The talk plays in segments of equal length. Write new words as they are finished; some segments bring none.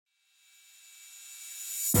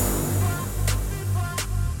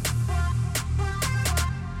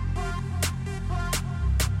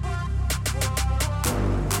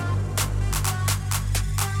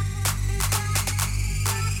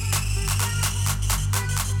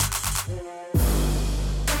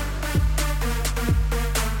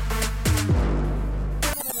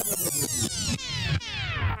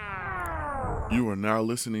now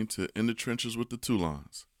listening to In the Trenches with the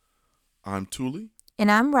Toulons. I'm Thule.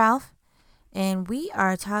 And I'm Ralph. And we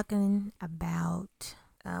are talking about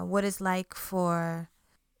what it's like for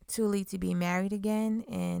Thule to be married again,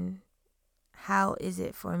 and how is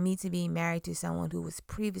it for me to be married to someone who was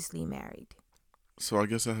previously married. So I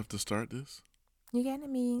guess I have to start this? You can,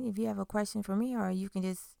 if you have a question for me, or you can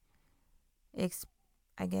just,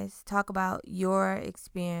 talk about your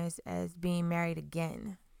experience as being married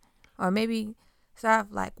again. Or maybe start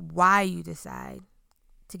off like why you decide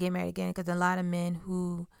to get married again, because a lot of men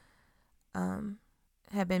who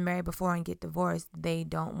have been married before and get divorced, they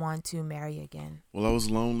don't want to marry again. Well, I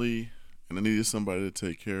was lonely and I needed somebody to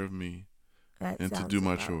take care of me and to do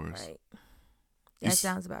my chores. Right. That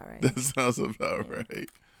sounds about right. That sounds about right.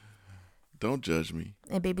 Don't judge me.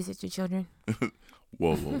 And babysit your children.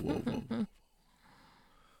 Whoa.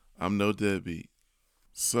 I'm no deadbeat.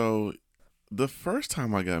 So the first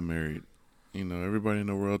time I got married, everybody in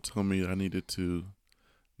the world told me I needed to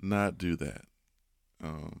not do that.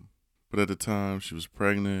 But at the time, she was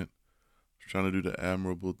pregnant, trying to do the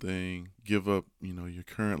admirable thing, give up, your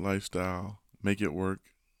current lifestyle, make it work.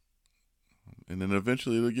 And then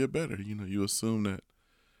eventually it'll get better. You assume that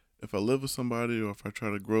if I live with somebody or if I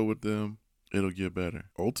try to grow with them, it'll get better.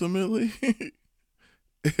 Ultimately,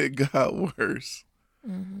 it got worse.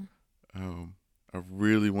 Mm-hmm. I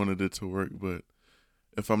really wanted it to work, but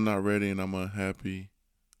if I'm not ready and I'm unhappy,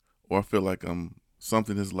 or I feel like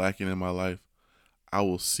something is lacking in my life, I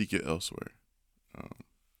will seek it elsewhere.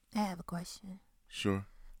 I have a question. Sure.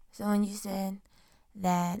 So when you said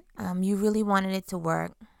that you really wanted it to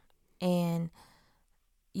work and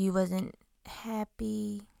you wasn't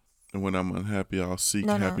happy. And when I'm unhappy, I'll seek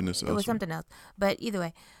happiness elsewhere. It was something else. But either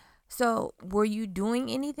way, so were you doing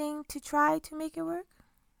anything to try to make it work?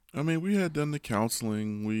 We had done the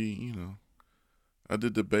counseling. I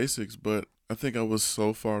did the basics, but I think I was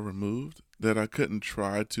so far removed that I couldn't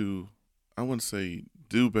try to, I wouldn't say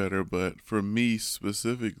do better, but for me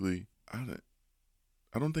specifically, I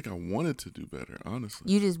don't think I wanted to do better,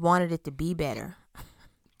 honestly. You just wanted it to be better.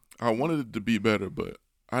 I wanted it to be better, but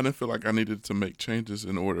I didn't feel like I needed to make changes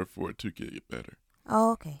in order for it to get better.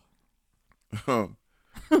 Oh, okay.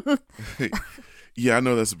 Yeah, I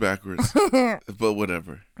know that's backwards, but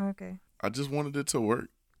whatever. Okay. I just wanted it to work.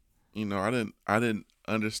 I didn't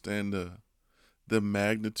understand the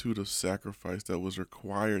magnitude of sacrifice that was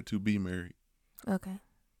required to be married. Okay.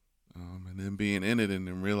 And then being in it and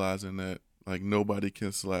then realizing that like nobody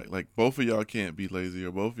can slack, like both of y'all can't be lazy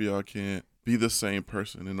or both of y'all can't be the same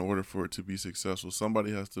person in order for it to be successful.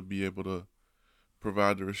 Somebody has to be able to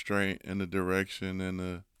provide the restraint and the direction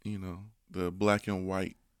and the black and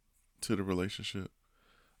white to the relationship.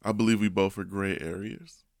 I believe we both are gray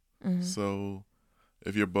areas. Mm-hmm. So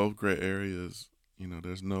if you're both gray areas,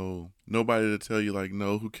 there's nobody to tell you like,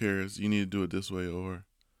 no, who cares? You need to do it this way, or,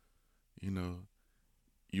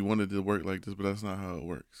 you wanted to work like this, but that's not how it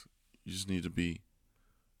works. You just need to be,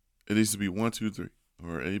 it needs to be 1, 2, 3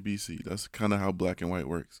 or A, B, C. That's kind of how black and white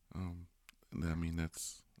works.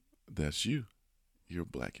 That's you. You're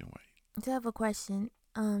black and white. I have a question.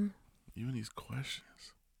 You and these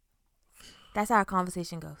questions. That's how our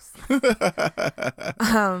conversation goes.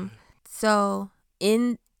 So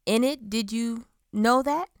in it, did you know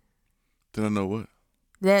that? Did I know what?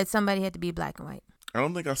 That somebody had to be black and white. I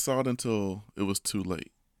don't think I saw it until it was too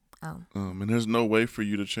late. Oh. And there's no way for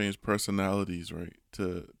you to change personalities, right?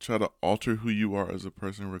 To try to alter who you are as a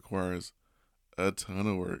person requires a ton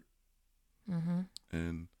of work. Mm-hmm.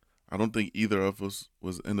 And I don't think either of us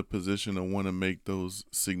was in a position to want to make those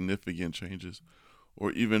significant changes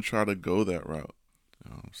or even try to go that route.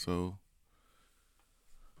 So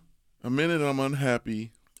a minute I'm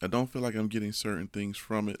unhappy. I don't feel like I'm getting certain things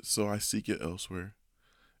from it, so I seek it elsewhere,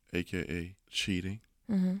 a.k.a. cheating.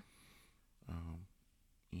 Mm-hmm.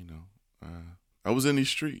 I was in these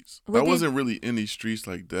streets. I wasn't really in these streets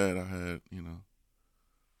like that. I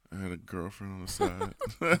had a girlfriend on the side.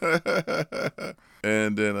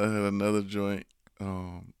 And then I had another joint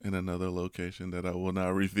in another location that I will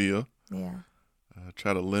not reveal. Yeah.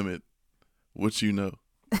 Try to limit what you know,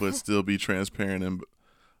 but still be transparent and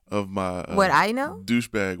of my what I know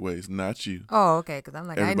douchebag ways, not you. Oh, okay. Because I'm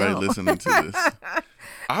like, everybody I know. Listening to this.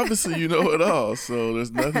 Obviously, you know it all, so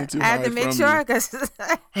there's nothing to hide from you. I have to make sure, because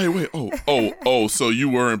hey, wait, oh, so you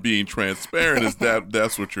weren't being transparent?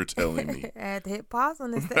 That's what you're telling me? I had to hit pause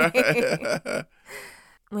on this thing.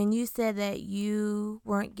 When you said that you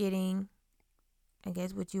weren't getting, I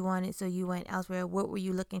guess, what you wanted, so you went elsewhere, what were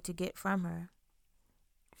you looking to get from her?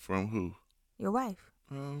 From who? Your wife.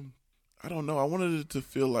 I don't know. I wanted it to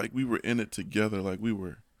feel like we were in it together, like we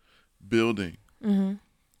were building. Mm-hmm.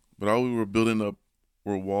 But all we were building up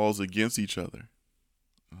were walls against each other.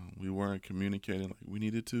 We weren't communicating like we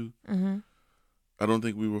needed to. Mm-hmm. I don't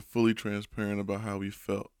think we were fully transparent about how we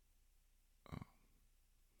felt.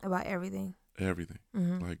 About everything. Everything.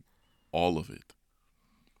 Mm-hmm. Like all of it.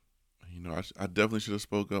 I definitely should have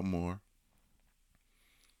spoke up more.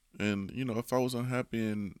 And, if I was unhappy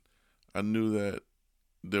and I knew that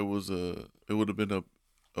it would have been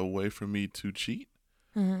a way for me to cheat,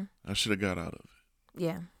 Mm-hmm. I should have got out of it.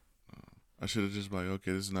 Yeah. I should have just like,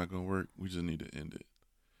 okay, this is not going to work. We just need to end it.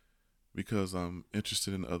 Because I'm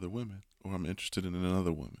interested in other women, or I'm interested in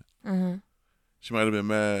another woman. Mm-hmm. She might have been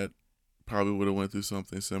mad, probably would have went through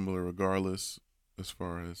something similar regardless, as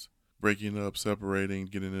far as breaking up, separating,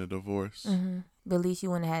 getting a divorce. Mm-hmm. But at least you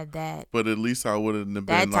wouldn't have had that. But at least I wouldn't have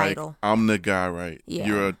That been like, title. I'm the guy, right? Yeah.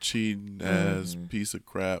 You're a cheating ass Mm-hmm. piece of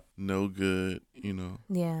crap, no good,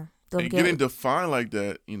 Yeah. And getting defined like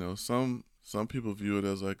that, some people view it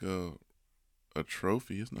as like a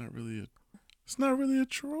trophy. It's not really a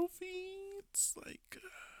trophy. It's like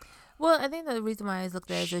Well, I think the reason why it's looked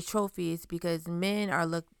at as a trophy is because men are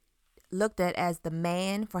looked at as the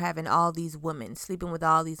man for having all these women, sleeping with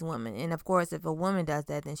all these women. And of course, if a woman does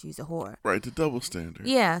that, then she's a whore. right, the double standard.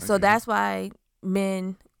 Yeah, so that's why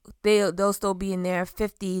men, they'll still be in their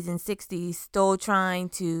 50s and 60s, still trying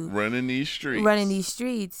to running these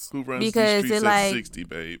streets. Who runs because these streets at like 60,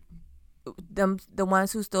 babe? The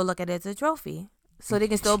ones who still look at it as a trophy. So they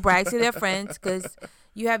can still brag to their friends because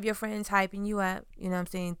you have your friends hyping you up, you know what I'm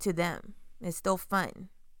saying, to them. It's still fun.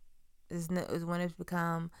 It's when it's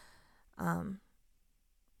become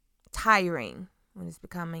tiring, when it's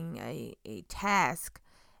becoming a task,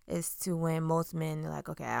 is to when most men are like,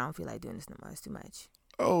 okay, I don't feel like doing this no more. It's too much.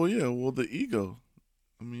 Oh, yeah. Well, the ego.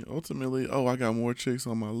 I mean, ultimately, I got more chicks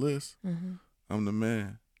on my list. Mm-hmm. I'm the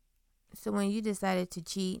man. So when you decided to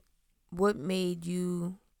cheat, what made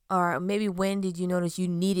you, or maybe when did you notice you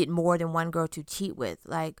needed more than one girl to cheat with?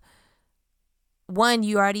 Like, one,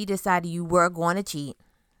 you already decided you were going to cheat.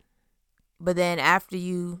 But then after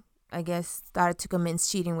you, I guess, started to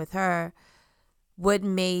commence cheating with her, what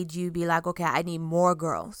made you be like, okay, I need more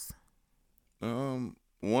girls? One,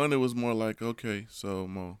 it was more like, okay, so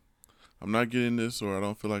Mo, I'm not getting this, or I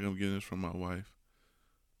don't feel like I'm getting this from my wife.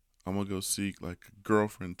 I'm going to go seek like a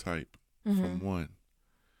girlfriend type from one.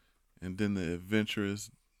 And then the adventurous,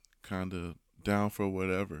 kind of down for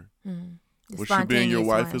whatever. Mm-hmm. With she being your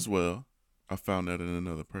wife as well, I found that in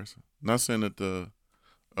another person. Not saying that the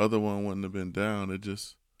other one wouldn't have been down.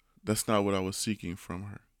 That's not what I was seeking from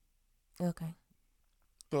her. Okay.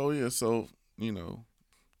 So, yeah,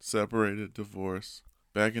 separated, divorced,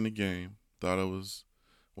 back in the game.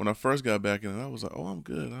 When I first got back in it, I was like, oh, I'm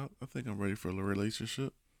good. I think I'm ready for a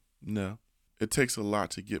relationship. No. It takes a lot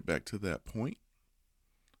to get back to that point.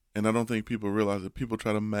 And I don't think people realize that people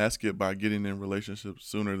try to mask it by getting in relationships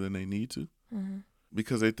sooner than they need to. Mm-hmm.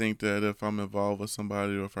 Because they think that if I'm involved with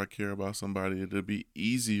somebody or if I care about somebody, it'll be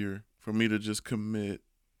easier for me to just commit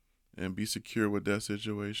and be secure with that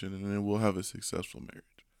situation, and then we'll have a successful marriage.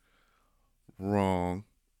 Wrong.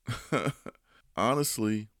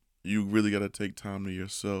 Honestly, you really got to take time to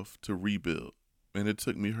yourself to rebuild. And it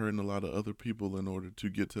took me hurting a lot of other people in order to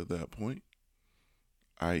get to that point.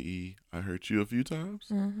 I.e., I hurt you a few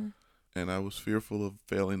times, and I was fearful of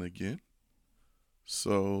failing again.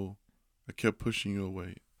 So I kept pushing you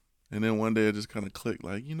away. And then one day it just kind of clicked,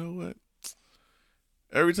 like, you know what?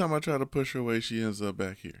 Every time I try to push her away, she ends up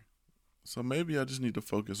back here. So maybe I just need to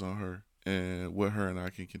focus on her and what her and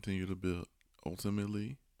I can continue to build.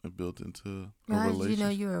 Ultimately, it built into a relationship. How did you know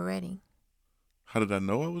you were ready? How did I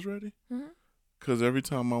know I was ready? Because every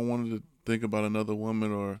time I wanted to think about another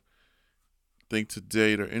woman or think to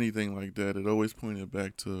date or anything like that, it always pointed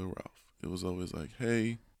back to Ralph. It was always like,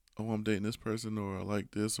 hey, I'm dating this person, or I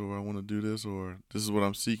like this, or I want to do this, or this is what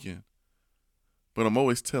I'm seeking. But I'm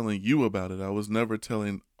always telling you about it. I was never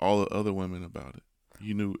telling all the other women about it.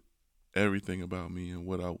 You knew everything about me and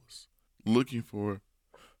what I was looking for,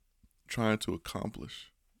 trying to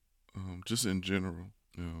accomplish, just in general.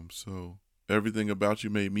 So everything about you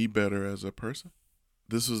made me better as a person.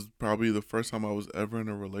 This was probably the first time I was ever in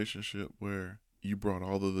a relationship where you brought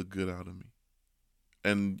all of the good out of me.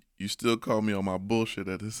 And you still call me on my bullshit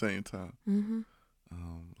at the same time.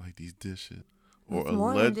 Like these dishes. Or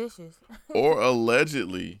more than dishes. Or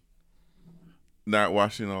allegedly not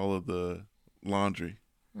washing all of the laundry.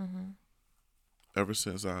 Ever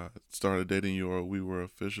since I started dating you or we were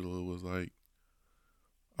official, it was like,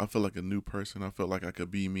 I felt like a new person. I felt like I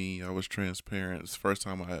could be me. I was transparent. It's the first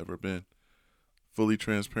time I ever been fully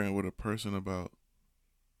transparent with a person about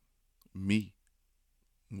me,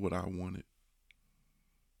 what I wanted.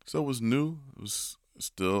 So it was new. It was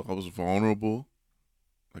still, I was vulnerable.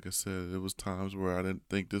 like I said, it was times where I didn't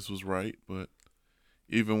think this was right, but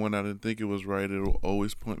even when I didn't think it was right, it will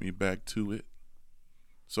always point me back to it.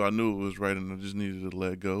 So I knew it was right, and I just needed to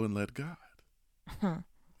let go and let God,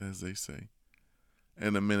 as they say.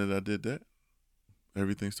 And the minute I did that,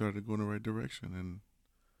 everything started to go in the right direction. And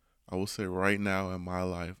I will say right now in my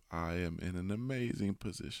life, I am in an amazing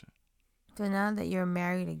position. So now that you're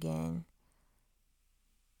married again,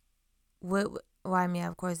 well, I mean,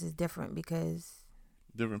 of course, it's different because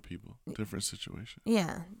Different people, different situation.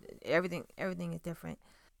 yeah, everything is different.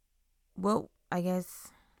 What I guess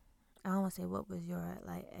I don't want to say what was your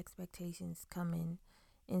like expectations coming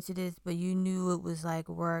into this, but you knew it was like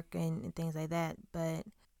work and things like that. But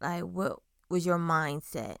like, what was your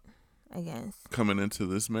mindset? I guess Coming into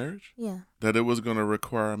this marriage, yeah. that it was going to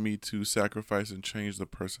require me to sacrifice and change the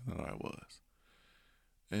person that I was.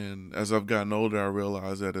 And as I've gotten older, I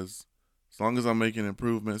realized that as long as I'm making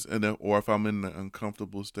improvements, or if I'm in an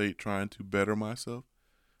uncomfortable state trying to better myself,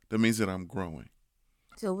 that means that I'm growing.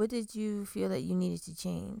 So what did you feel that you needed to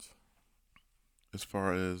change? As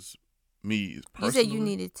far as me personally, You said you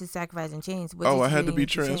needed to sacrifice and change. What I did had you to be need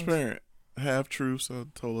change? transparent. Half truths. I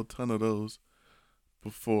told a ton of those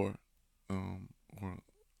before, or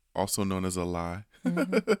also known as a lie.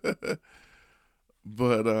 Mm-hmm.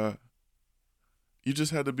 But you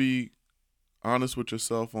just had to be honest with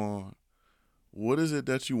yourself on what is it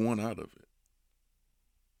that you want out of it.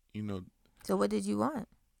 You know, So what did you want?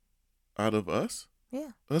 out of us,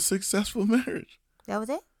 Yeah, a successful marriage. that was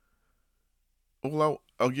it. Well,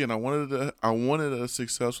 I wanted a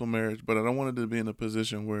successful marriage, but I don't want it to be in a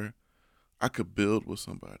position where I could build with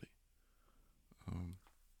somebody.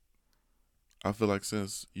 I feel like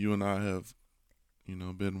since you and I have,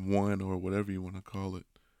 been one or whatever you want to call it,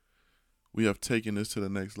 we have taken this to the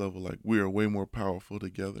next level. Like, we are way more powerful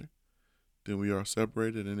together than we are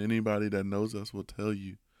separated. And anybody that knows us will tell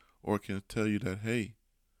you, or can tell you that, hey,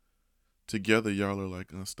 together y'all are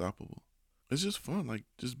like unstoppable. It's just fun. Like,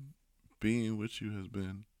 just being with you has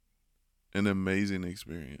been an amazing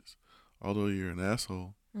experience. Although you're an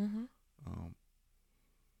asshole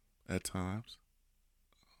at times,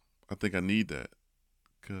 I think I need that,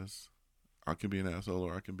 because I can be an asshole,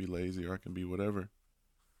 or I can be lazy, or I can be whatever,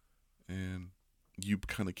 and you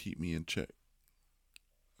kind of keep me in check.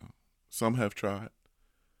 Some have tried,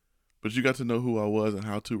 but you got to know who I was and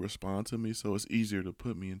how to respond to me, so it's easier to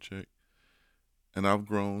put me in check. And I've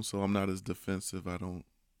grown, so I'm not as defensive. I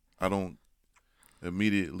don't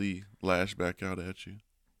immediately lash back out at you,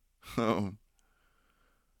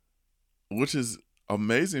 which is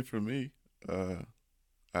amazing for me.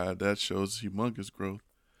 That shows humongous growth,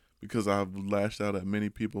 because I've lashed out at many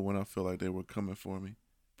people when I feel like they were coming for me.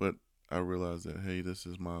 But I realized that, hey, this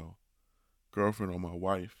is my girlfriend or my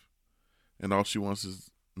wife, and all she wants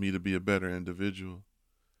is me to be a better individual,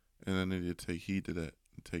 and I need to take heed to that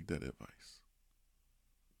and take that advice.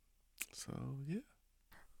 So,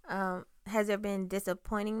 yeah. Has there been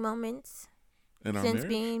disappointing moments In our since marriage?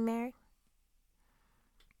 being married?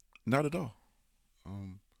 Not at all.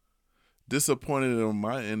 Disappointed on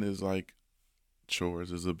my end is like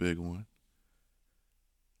chores is a big one.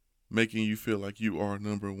 Making you feel like you are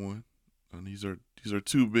number one. And these are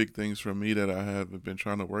two big things for me that I have been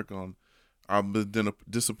trying to work on. I've been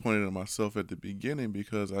disappointed in myself at the beginning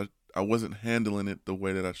because I wasn't handling it the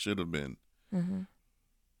way that I should have been. Mm-hmm.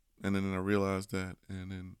 And then I realized that,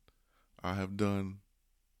 and then I have done,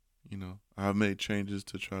 I have made changes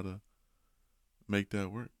to try to make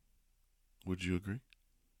that work. Would you agree?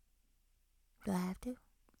 Do I have to?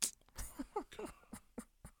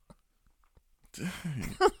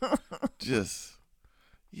 Dang.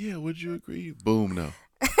 Yeah, would you agree? Boom, no.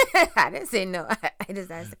 I didn't say no. I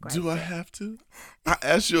just asked the question. Do I have to? I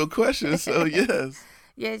asked you a question, so yes.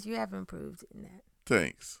 Yes, you have improved in that.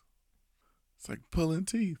 Thanks. It's like pulling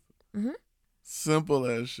teeth. Mm-hmm. Simple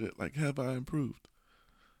as shit. Like, have I improved?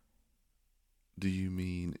 Do you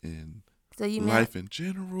mean in life in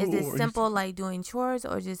general? Is it simple like doing chores,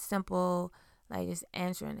 or just simple like just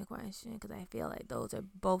answering the question? Because I feel like those are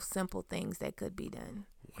both simple things that could be done.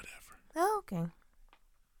 Whatever. Oh, okay.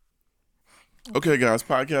 Okay, guys,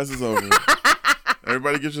 podcast is over.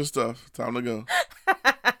 Everybody get your stuff. Time to go.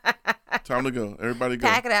 Time to go. Everybody go.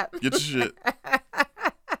 Pack it up. Get your shit.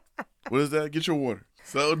 What is that? Get your water.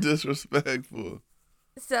 So disrespectful.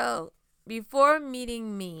 So, before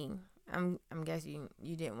meeting me, I'm guessing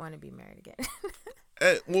you didn't want to be married again.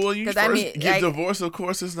 Well, you first get divorced, of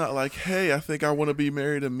course, it's not like, hey, I think I want to be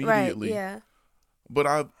married immediately. Right, yeah. But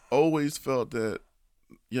I've always felt that,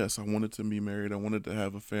 yes, I wanted to be married. I wanted to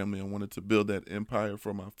have a family. I wanted to build that empire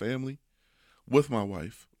for my family with my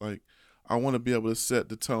wife. Like, I want to be able to set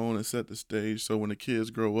the tone and set the stage so when the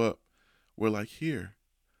kids grow up, we're like, here,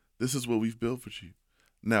 this is what we've built for you.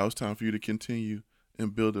 Now it's time for you to continue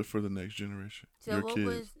and build it for the next generation. So your what kids.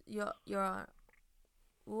 was your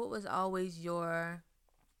what was always your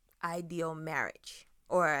ideal marriage,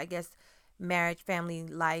 or I guess marriage, family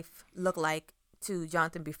life look like to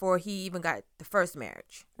Jonathan before he even got the first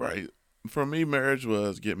marriage? Right. For me, marriage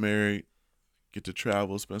was get married, get to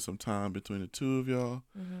travel, spend some time between the two of y'all,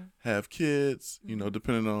 have kids, you know,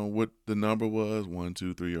 depending on what the number was, 1,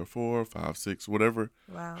 2, 3, or 4, 5, 6, whatever.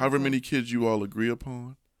 Wow. However many kids you all agree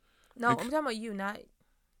upon. No, I'm talking about you, not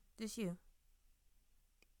just you.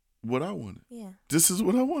 What I wanted. Yeah. This is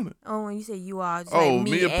what I wanted. Oh, when you say you all, just Oh, like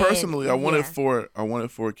me personally, I wanted yeah. I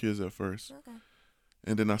wanted 4 kids at first. Okay.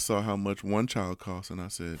 And then I saw how much one child costs, and I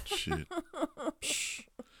said, shit.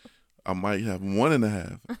 I might have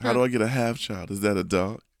 1.5. How do I get a half child? Is that a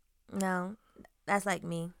dog? No, that's like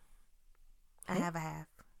me. I have a half.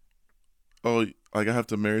 Oh, like I have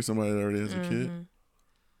to marry somebody that already has a kid?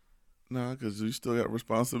 No, because you still got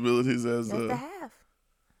responsibilities as that's the half.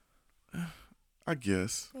 I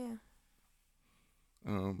guess. Yeah.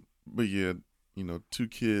 But yeah, you know, 2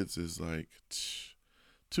 kids is like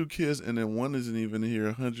 2 kids, and then one isn't even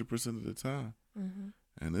here 100% of the time,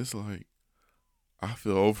 and it's like I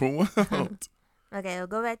feel overwhelmed. Okay, we'll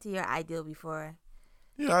go back to your ideal before.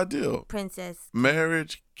 Yeah, ideal. Princess.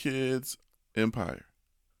 Marriage, kids, empire.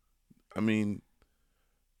 I mean,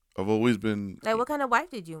 I've always been Like, what kind of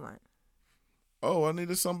wife did you want? Oh, I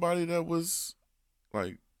needed somebody that was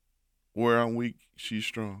like, where I'm weak, she's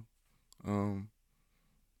strong.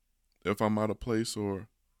 If I'm out of place or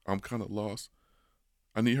I'm kind of lost,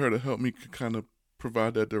 I need her to help me kind of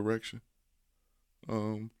provide that direction.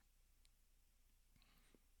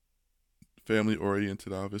 Family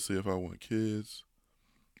oriented, obviously, if I want kids.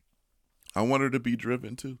 I want her to be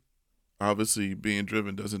driven too. Obviously, being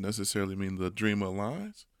driven doesn't necessarily mean the dream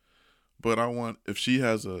aligns, but I want, if she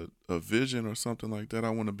has a vision or something like that, I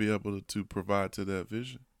want to be able to provide to that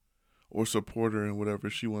vision or support her in whatever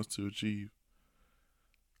she wants to achieve.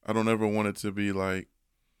 I don't ever want it to be like,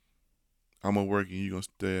 I'm going to work and you're going to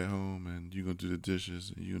stay at home and you're going to do the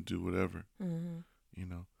dishes and you're going to do whatever. You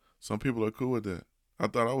know, some people are cool with that. I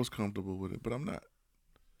thought I was comfortable with it, but I'm not.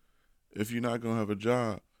 If you're not going to have a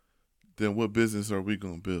job, then what business are we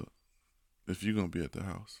going to build if you're going to be at the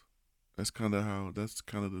house? That's kind of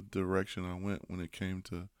the direction I went when it came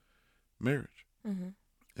to marriage.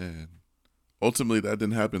 And ultimately that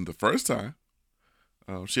didn't happen the first time.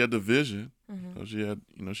 She had the vision.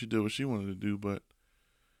 She did what she wanted to do, but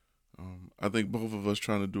I think both of us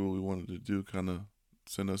trying to do what we wanted to do kind of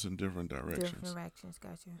sent us in different directions. Gotcha.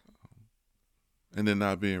 And then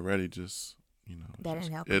not being ready just, that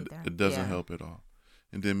didn't help it doesn't help at all.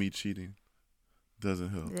 And then me cheating doesn't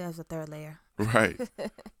help. There's a third layer. Right.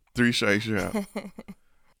 3 strikes, you're out.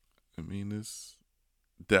 I mean,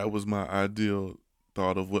 that was my ideal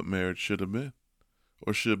thought of what marriage should have been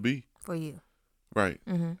or should be. For you. Right.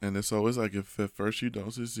 And it's always like, if at first you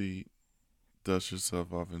don't succeed, dust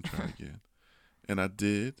yourself off and try again. And I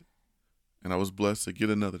did. And I was blessed to get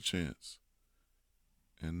another chance.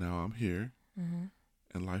 And now I'm here.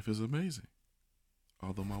 And life is amazing.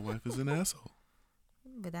 Although my wife is an asshole.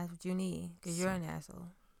 But that's what you need, because you're an asshole.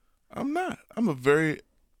 I'm not. I'm a very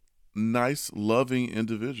nice, loving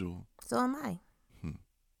individual. So am I.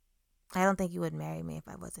 I don't think you would marry me if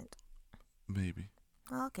I wasn't. Maybe.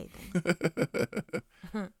 Okay,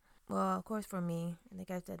 then. Well, of course, for me, I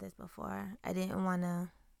think I've said this before. I didn't want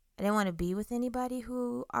to be with anybody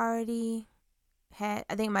who already had.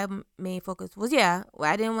 I think my main focus was I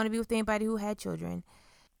didn't want to be with anybody who had children.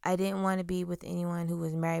 I didn't want to be with anyone who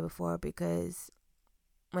was married before, because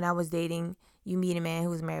when I was dating, you meet a man who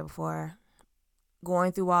was married before,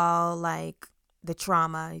 going through all like the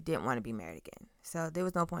trauma. You didn't want to be married again, so there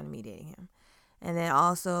was no point in me dating him. And then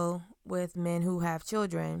also with men who have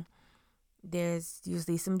children, there's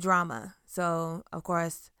usually some drama. So, of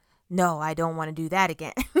course, no, I don't want to do that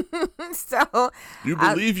again. So you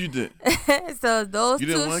believe you did. So those you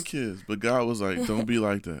didn't want kids, but God was like, don't be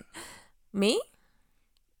like that. Me?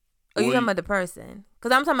 Or you talking about the person?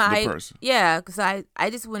 Because I'm talking about the person. Yeah, because I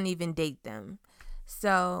just wouldn't even date them.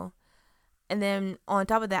 So, and then on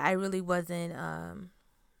top of that, I really wasn't I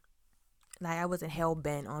wasn't hell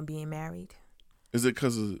bent on being married. Is it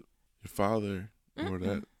because of your father or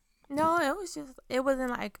that? No, it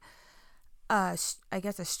wasn't like I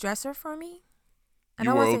guess a stressor for me.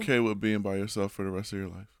 You were okay with being by yourself for the rest of your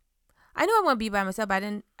life? I knew I want to be by myself, but I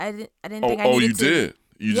didn't think I needed to. Oh, you did?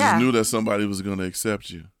 You just knew that somebody was going to accept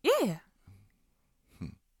you. Yeah.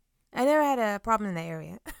 I never had a problem in that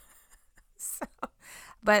area. So,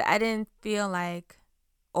 But I didn't feel like,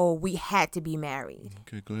 oh, we had to be married.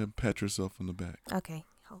 Okay, go ahead and pat yourself on the back. Okay,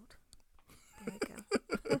 hold. There we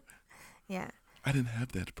go. Yeah. I didn't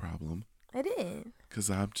have that problem. I did. Because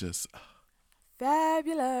I'm just...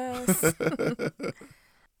 Fabulous.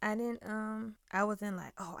 I wasn't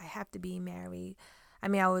like, oh, I have to be married. I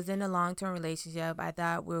mean, I was in a long-term relationship. I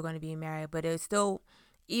thought we were going to be married, but it was still,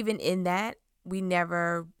 even in that, we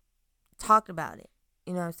never talked about it.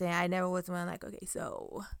 You know what I'm saying? I never was one like, okay,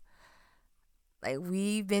 so, like,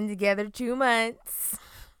 we've been together 2 months.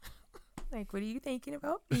 Like, what are you thinking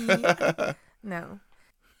about me? No.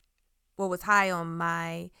 What was high on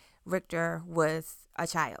my Richter was a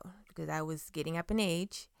child, because I was getting up in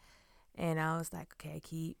age. And I was like, okay, I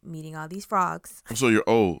keep meeting all these frogs. So you're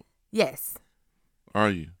old? Yes. Are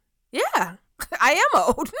you? Yeah, I am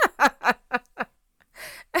old.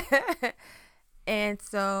 And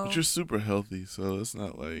so... But you're super healthy, so it's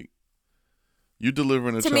not like... You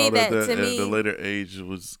delivering a child at the later age,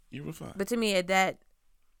 you were fine. But to me, that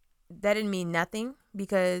didn't mean nothing,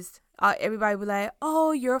 because everybody would be like,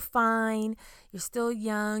 oh, you're fine. You're still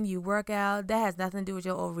young. You work out. That has nothing to do with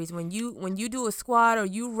your ovaries. When you do a squat or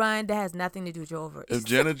you run, that has nothing to do with your ovaries. If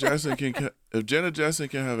Janet Jackson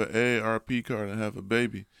can have an AARP card and have a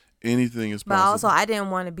baby, anything is possible. But also, I didn't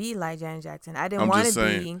want to be like Janet Jackson. I didn't want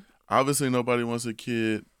to be. Obviously, nobody wants a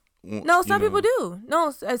kid. No, some people do.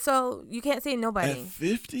 No, so you can't say nobody. At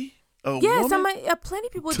 50? Yeah, plenty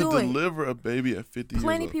of people do it. To deliver a baby at 50 years old.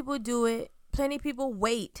 Plenty of people do it. Plenty of people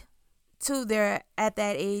wait till they're at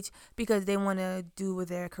that age because they want to do with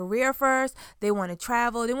their career first. They want to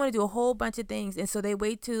travel. They want to do a whole bunch of things. And so they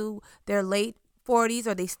wait till their late 40s,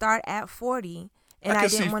 or they start at 40. And I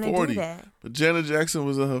didn't want to do that. But Janet Jackson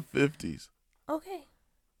was in her 50s. Okay.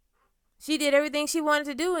 She did everything she wanted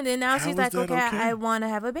to do. And then now she's like, okay, I want to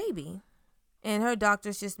have a baby. And her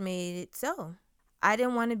doctors just made it so. I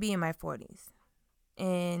didn't want to be in my 40s.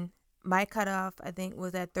 And my cutoff, I think,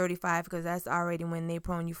 was at 35, because that's already when they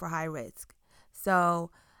prone you for high risk.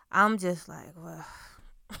 So I'm just like, well,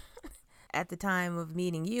 at the time of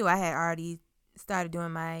meeting you, I had already started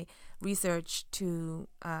doing my research to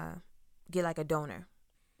get like a donor.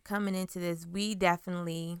 Coming into this, we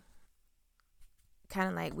definitely kind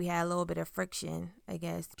of like, we had a little bit of friction, I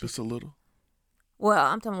guess. Just a little? Well,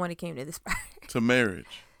 I'm talking when it came to this part. To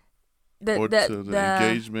marriage? The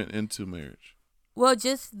engagement into marriage? Well,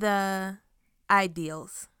 just the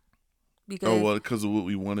ideals. Because of what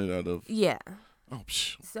we wanted out of... Yeah. Oh,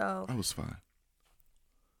 so I was fine.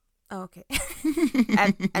 Okay.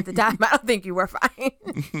 at the time, I don't think you were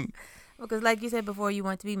fine. Because like you said before, you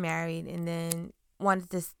want to be married, and then wanted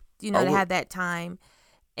to, to have that time.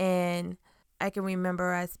 And I can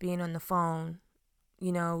remember us being on the phone.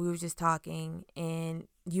 We were just talking, and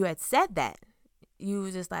you had said that. You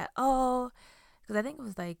were just like, oh, because I think it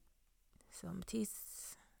was like, so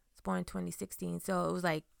Matisse was born in 2016. So it was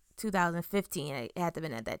like 2015. It had to have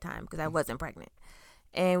been at that time, because I wasn't pregnant.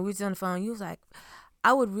 And we was on the phone. You was like,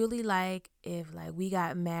 I would really like if like we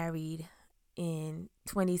got married in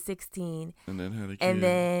 2016. And then had a kid. And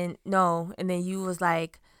then you was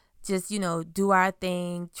like, just, do our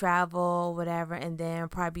thing, travel, whatever. And then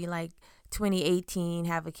probably like 2018,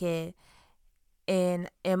 have a kid. And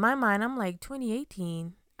in my mind, I'm like,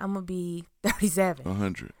 2018, I'm going to be 37.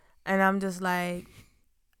 100. And I'm just like,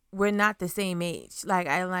 we're not the same age. Like,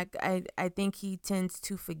 I think he tends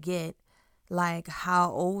to forget, like,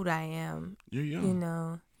 how old I am. You're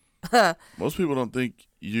young. Most people think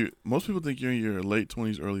you're in your late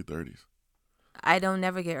 20s, early 30s. I don't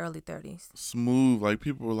never get early 30s. Smooth. Like,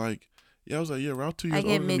 people were like, yeah, I was like, yeah, around 2 years older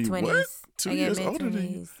than me. I get mid-20s. What? 2 years older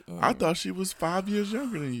than you? I thought she was 5 years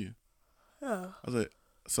younger than you. Oh. I was like,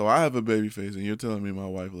 so I have a baby face, and you're telling me my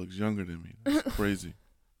wife looks younger than me. That's crazy.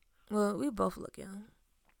 Well, we both look young.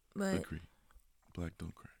 But agree. Black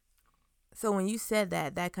don't crack. So when you said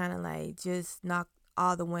that kind of like just knocked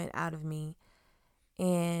all the wind out of me.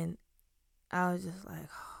 And I was just like,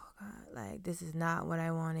 oh, God, like, this is not what I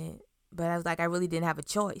wanted. But I was like, I really didn't have a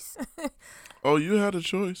choice. Oh, you had a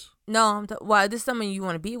choice? No, this is someone you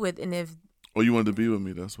want to be with. And if... Oh, you wanted to be with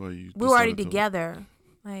me. That's why you... We were already together.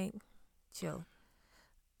 Like, chill.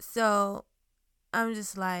 So I'm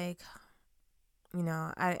just like,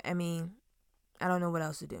 I mean, I don't know what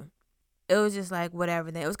else to do. It was just like,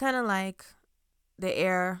 whatever. Then it was kind of like the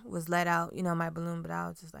air was let out, my balloon. But I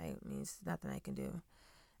was just like, it's nothing I can do.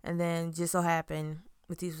 And then just so happened,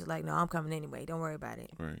 Matisse was like, no, I'm coming anyway. Don't worry about it.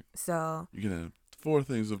 Right. So you can have 4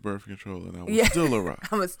 things of birth control, and I will still arrive.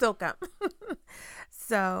 I'm going to still come.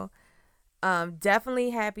 So definitely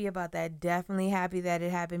happy about that. Definitely happy that it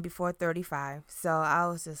happened before 35. So I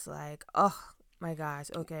was just like, oh, my gosh,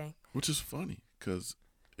 okay. Which is funny, because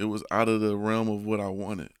it was out of the realm of what I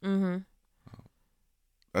wanted. Mm-hmm.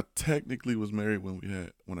 I technically was married when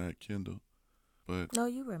I had Kendall, but No,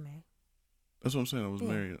 you were married. that's what I'm saying. I was Yeah.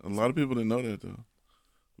 married. A lot of people didn't know that though.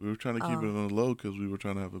 We were trying to keep Oh. it on the low because we were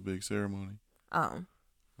trying to have a big ceremony. Oh.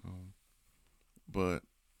 But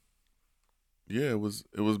yeah, it was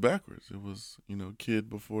backwards. It was, kid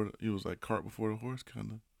before it was like cart before the horse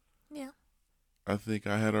kind of. Yeah. I think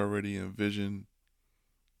I had already envisioned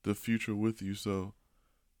the future with you, so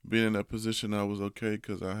being in that position, I was okay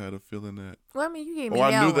because I had a feeling that. Well, I mean, you gave me I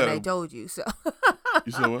hell knew when that I told you, so.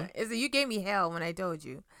 You said what? So you gave me hell when I told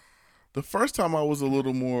you. The first time I was a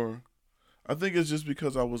little more. I think it's just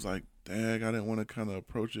because I was like, dang, I didn't want to kind of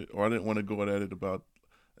approach it, or I didn't want to go at it about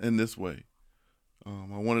in this way.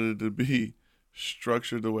 I wanted it to be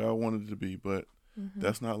structured the way I wanted it to be, but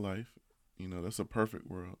that's not life. That's a perfect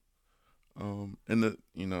world. And the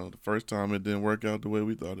first time it didn't work out the way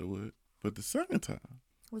we thought it would, but the second time.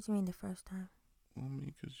 What do you mean the first time? I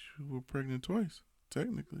mean, because you were pregnant twice,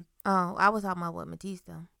 technically. Oh, I was talking about what Matisse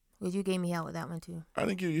though. Because you gave me hell with that one too. I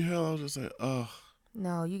didn't give you hell. I was just like, ugh.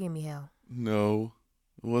 No, you gave me hell. No,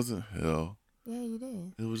 it wasn't hell. Yeah, you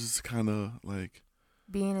did. It was just kind of like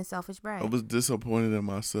being a selfish brat. I was disappointed in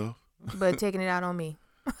myself, but taking it out on me.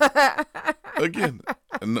 Again,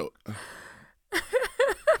 no.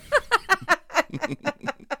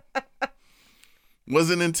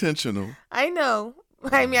 Wasn't intentional. I know.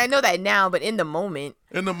 I mean, I know that now, but in the moment.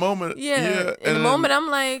 In the moment, yeah. In the moment, I'm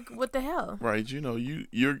like, what the hell? Right.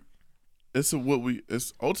 It's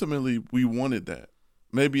ultimately we wanted that.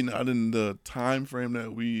 Maybe not in the time frame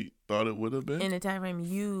that we thought it would have been. In the time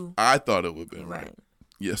frame I thought it would have been, right.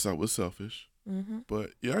 Yes, I was selfish. Mm-hmm. But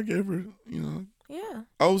yeah, I gave her, Yeah.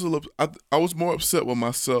 I was more upset with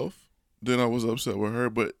myself than I was upset with her,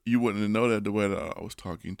 but you wouldn't know that the way that I was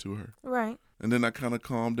talking to her. Right. And then I kind of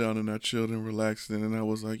calmed down and I chilled and relaxed, and then I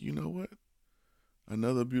was like, you know what?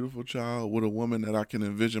 Another beautiful child with a woman that I can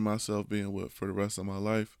envision myself being with for the rest of my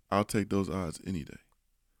life. I'll take those odds any day.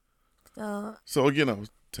 So again, I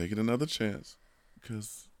was taking another chance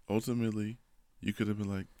because ultimately you could have been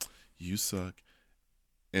like, you suck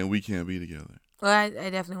and we can't be together. Well, I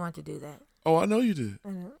definitely want to do that. Oh, I know you did.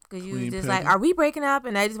 Because you was just like, are we breaking up?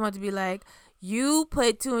 And I just want to be like, you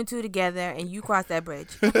put 2 and 2 together and you cross that bridge.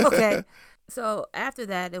 Okay. So after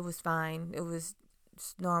that, it was fine. It was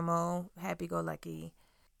normal, happy-go-lucky.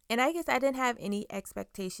 And I guess I didn't have any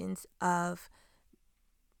expectations of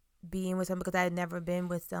being with someone because I had never been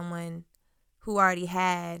with someone who already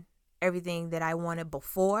had everything that I wanted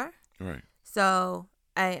before. Right. So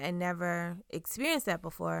I never experienced that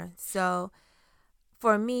before. So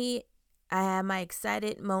for me, I had my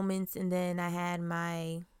excited moments and then I had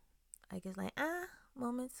my, I guess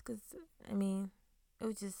moments because, I mean, it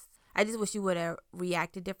was just, I just wish you would have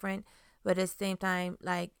reacted different. But at the same time,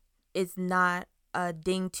 like, it's not a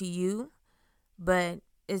ding to you, but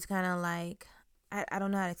it's kind of like, I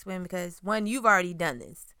don't know how to explain because, one, you've already done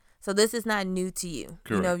this. So this is not new to you.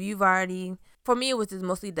 Correct. You've already, for me, it was just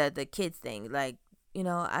mostly the kids thing. Like, I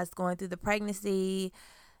was going through the pregnancy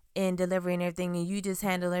and delivery and everything, and you just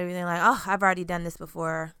handle everything like, oh, I've already done this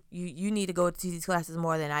before. You need to go to these classes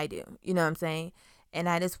more than I do. You know what I'm saying? And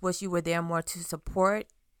I just wish you were there more to support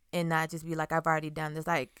and not just be like, I've already done this.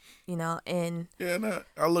 Like, and. Yeah, and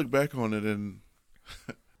I look back on it and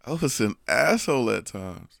I was an asshole at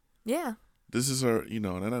times. Yeah. This is her, and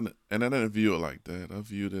I didn't view it like that. I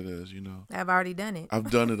viewed it as, I've already done it.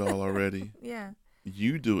 I've done it all already. Yeah.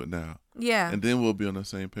 You do it now. Yeah. And then we'll be on the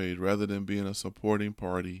same page rather than being a supporting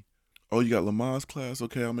party. Oh, you got Lamont's class?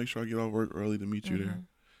 Okay, I'll make sure I get off work early to meet you there.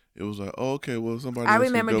 It was like, oh, okay, well, somebody else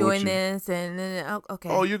remember can go doing with you. this and then, okay.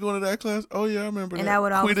 Oh, you're going to that class? Oh, yeah, I remember and that. I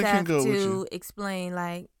would always Quita have can go with to you. explain,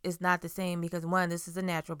 like, it's not the same because, one, this is a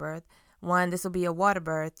natural birth. One, this will be a water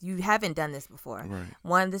birth. You haven't done this before. Right.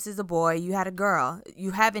 One, this is a boy. You had a girl.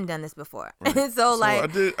 You haven't done this before. Right. And so, like, I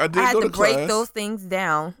did I had go to to break class. those things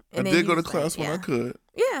down. And I then did go to just, class like, when I could.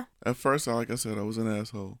 Yeah. At first, like I said, I was an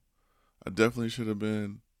asshole. I definitely should have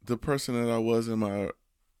been the person that I was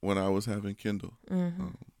when I was having Kendall. Mm-hmm.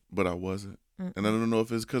 But I wasn't. Mm-mm. And I don't know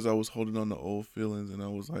if it's because I was holding on to old feelings and I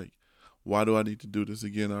was like, why do I need to do this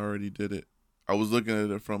again? I already did it. I was looking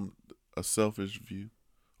at it from a selfish view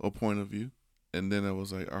or point of view. And then I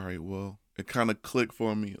was like, all right, well, it kind of clicked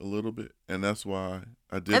for me a little bit. And that's why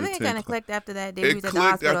I did it. I think it kind of clicked after that day. It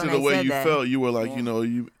clicked after the way you that. felt. You were like, Yeah.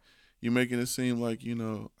 you making it seem like,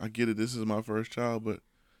 I get it. This is my first child, but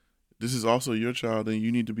this is also your child. And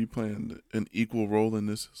you need to be playing an equal role in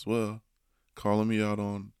this as well. Calling me out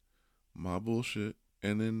on my bullshit.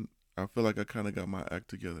 And then I feel like I kind of got my act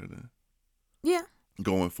together then. Yeah.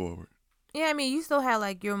 Going forward. Yeah, I mean, you still had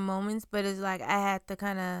like your moments, but it's like I had to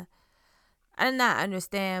kind of, I did not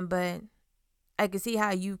understand, but I could see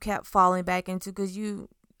how you kept falling back into, because you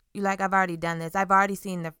like, I've already done this. I've already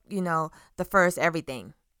seen the first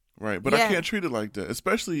everything. Right. But I can't treat it like that,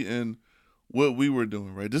 especially in what we were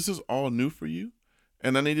doing, right? This is all new for you.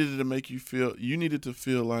 And I needed to make you needed to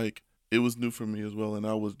feel like it was new for me as well. And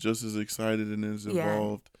I was just as excited and as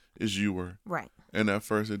involved as you were. Right. And at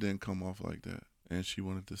first it didn't come off like that. And she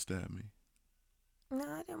wanted to stab me. No,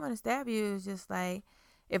 I didn't want to stab you. It was just like,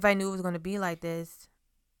 if I knew it was going to be like this,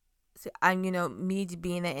 so I'm, me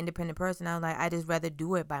being that independent person, I was like, I just rather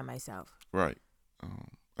do it by myself. Right.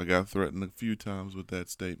 I got threatened a few times with that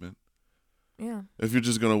statement. Yeah. If you're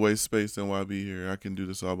just going to waste space, then why be here? I can do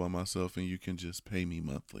this all by myself and you can just pay me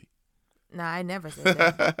monthly. No, I never said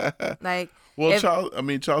that. Like, well,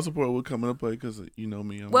 child support would come into play because you know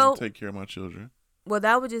me. I'm going to take care of my children. Well,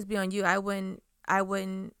 that would just be on you. I wouldn't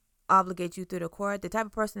obligate you through the court. The type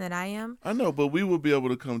of person that I am. I know, but we will be able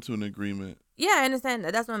to come to an agreement. Yeah, I understand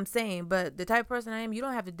that. That's what I'm saying. But the type of person I am, you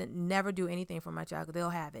don't have to never do anything for my child because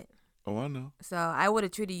they'll have it. Oh, I know. So I would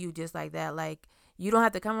have treated you just like that. Like, you don't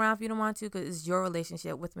have to come around if you don't want to because it's your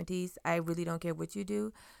relationship with Matisse. I really don't care what you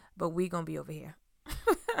do, but we going to be over here.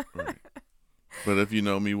 Right. But if you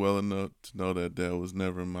know me well enough to know that was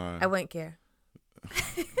never my... I wouldn't care.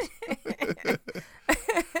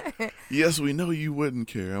 Yes, we know you wouldn't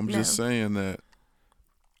care. I'm just saying that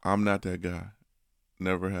I'm not that guy.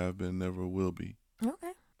 Never have been, never will be.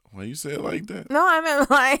 Okay. Why you say it like that? No, I meant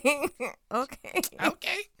like, okay.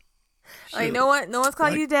 Okay. Like, no one's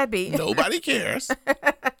calling you deadbeat. Nobody cares.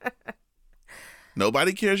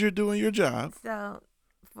 Nobody cares you're doing your job. So,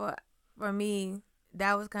 for me,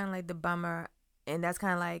 that was kind of like the bummer. And that's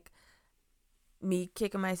kind of like me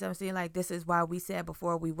kicking myself, saying like, this is why we said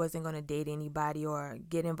before we wasn't going to date anybody or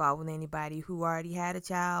get involved with anybody who already had a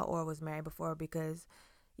child or was married before, because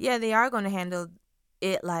yeah, they are going to handle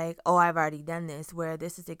it like, oh, I've already done this, where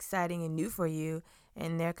this is exciting and new for you,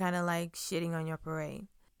 and they're kind of like shitting on your parade.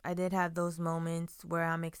 I did have those moments where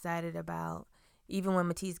I'm excited about, even when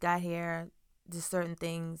Matisse got here, just certain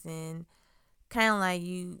things, and kind of like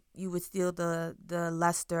you would steal the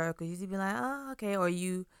luster, because you'd be like, oh, okay, or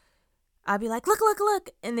I'd be like, look,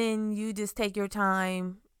 and then you just take your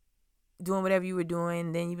time doing whatever you were doing,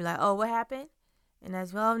 and then you'd be like, oh, what happened? And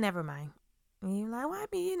that's, well, never mind. And you're like, well, I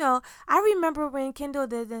mean, I remember when Kendall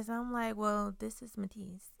did this. I'm like, well, this is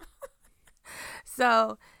Matisse.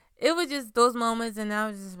 So it was just those moments, and I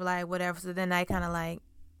was just like, whatever. So then I kind of like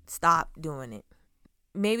stopped doing it.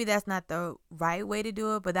 Maybe that's not the right way to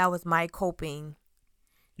do it, but that was my coping.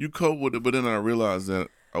 You cope with it, but then I realized that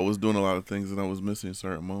I was doing a lot of things and I was missing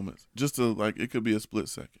certain moments. Just to, like, it could be a split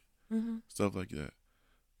second. Mm-hmm. Stuff like that.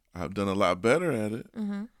 I've done a lot better at it,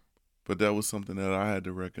 but that was something that I had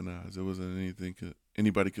to recognize. It wasn't anything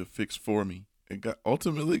anybody could fix for me. It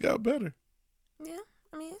ultimately got better. Yeah,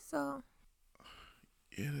 I mean, so.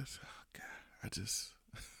 Yeah,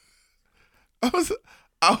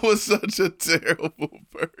 I was such a terrible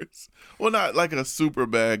person. Well, not like a super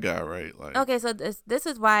bad guy, right? Like, okay, so this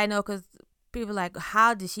is why I know, because people are like,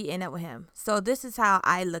 how did she end up with him? So this is how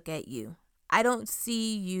I look at you. I don't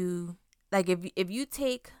see you, like, if you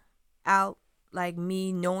take out, like,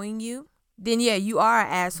 me knowing you, then yeah, you are an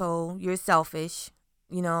asshole. You're selfish.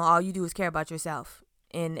 All you do is care about yourself.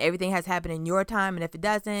 And everything has happened in your time, and if it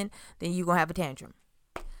doesn't, then you're going to have a tantrum.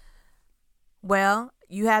 Well,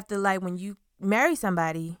 you have to, like, when you marry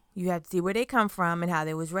somebody, you have to see where they come from and how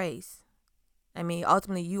they was raised. I mean,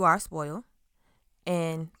 ultimately, you are spoiled.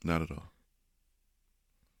 And not at all.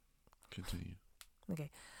 Continue.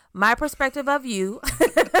 Okay. My perspective of you.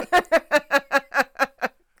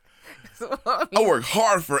 I work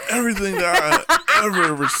hard for everything that I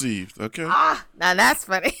ever received, okay? Now that's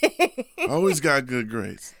funny. I always got good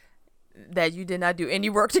grades. That you did not do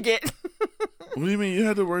any work to get. What do you mean? You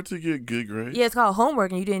had to work to get good grades? Yeah, it's called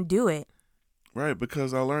homework and you didn't do it. Right,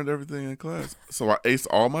 because I learned everything in class. So I aced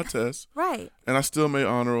all my tests. Right. And I still made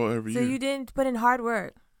honor roll every year. So you didn't put in hard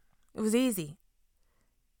work. It was easy.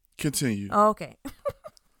 Continue. Oh, okay.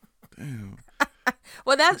 Damn.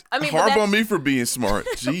 Well, that's, I mean, harp on me for being smart.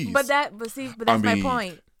 Jeez. But that's my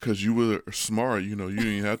point. Because you were smart, you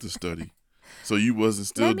didn't have to study. So you wasn't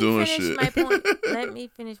still doing shit. Let me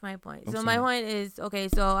finish my point. So my point is, okay,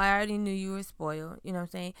 so I already knew you were spoiled. You know what I'm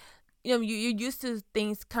saying? You're used to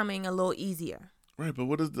things coming a little easier. Right, but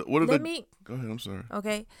go ahead, I'm sorry.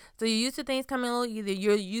 Okay, so you're used to things coming a little easier.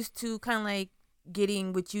 You're used to kind of like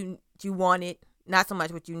getting what you wanted, not so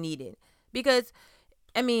much what you needed. Because,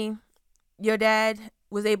 I mean, your dad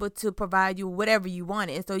was able to provide you whatever you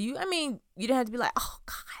wanted. And so you didn't have to be like, oh,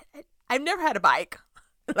 God, I've never had a bike.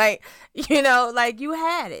 Like, like you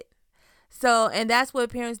had it. So, and that's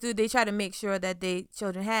what parents do. They try to make sure that they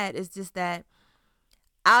children had. It's just that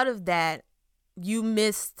out of that, you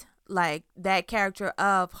missed like that character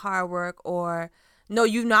of hard work, or no,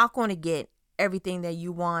 you're not going to get everything that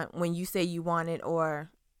you want when you say you want it,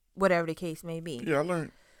 or whatever the case may be. Yeah, I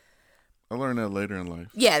learned that later in life.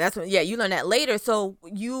 Yeah, you learn that later. So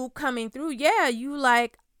you coming through,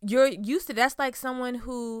 you're used to, that's like someone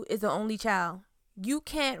who is the only child. You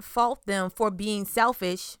can't fault them for being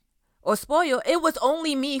selfish or spoiled. It was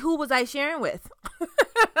only me. Who was I sharing with?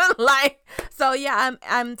 Like, so yeah,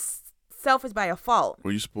 I'm selfish by default.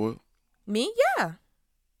 Were you spoiled? Me, yeah.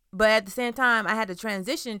 But at the same time, I had to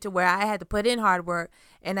transition to where I had to put in hard work,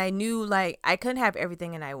 and I knew like I couldn't have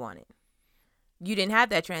everything and I wanted. You didn't have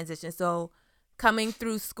that transition. So coming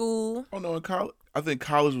through school. Oh no, in college, I think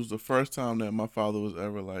college was the first time that my father was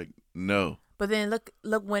ever like, no. But then look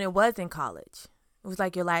when it was in college. It was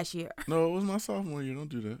like your last year. No, it was my sophomore year. Don't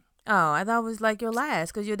do that. Oh, I thought it was like your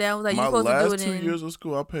last, because your dad was like, my you're supposed to do it last 2 years of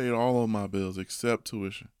school, I paid all of my bills except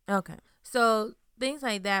tuition. Okay. So things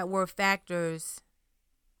like that were factors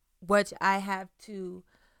which I have to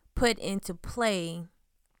put into play.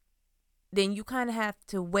 Then you kind of have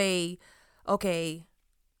to weigh, okay,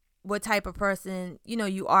 what type of person,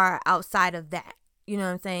 you are outside of that. You know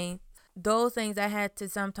what I'm saying? Those things I had to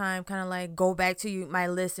sometime kind of like go back to my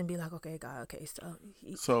list and be like, okay, God, okay,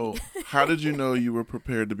 So how did you know you were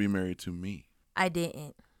prepared to be married to me? I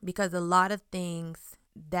didn't, because a lot of things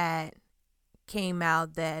that came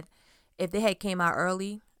out that if they had came out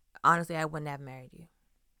early, honestly, I wouldn't have married you.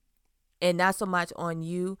 And not so much on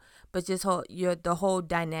you, but just the whole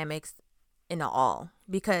dynamics in all.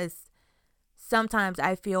 Because sometimes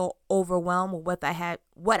I feel overwhelmed with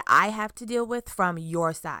what I have to deal with from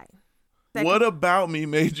your side. What about me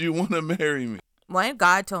made you want to marry me? One,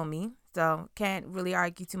 God told me, so can't really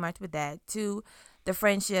argue too much with that. Two, the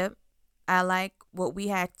friendship. I like what we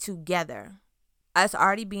had together. Us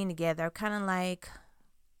already being together, kind of like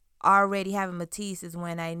already having Matisse, is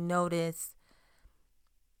when I noticed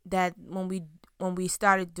that when we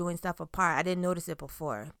started doing stuff apart. I didn't notice it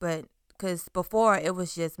before, but because before it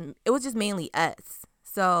was just mainly us,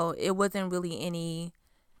 so it wasn't really any,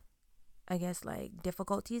 I guess, like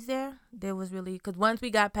difficulties there. There was really, because once we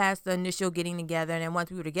got past the initial getting together, and then once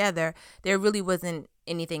we were together, there really wasn't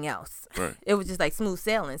anything else. Right. It was just like smooth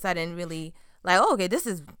sailing. So I didn't really like, oh, okay, this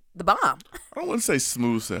is the bomb. I don't want to say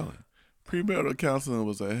smooth sailing. Premarital counseling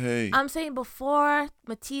was like, hey. I'm saying before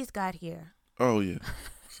Matisse got here. Oh yeah,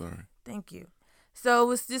 sorry. Thank you. So it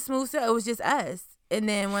was just smooth sailing. It was just us. And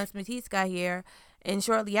then once Matisse got here, and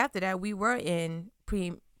shortly after that, we were in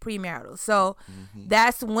premarital. So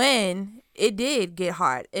that's when it did get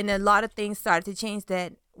hard, and a lot of things started to change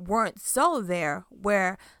that weren't so there.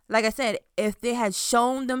 Where, like I said, if they had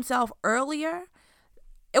shown themselves earlier,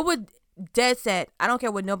 it would dead set. I don't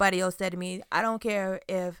care what nobody else said to me. I don't care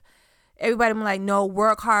if everybody was like, no,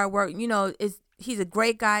 work hard, work. He's a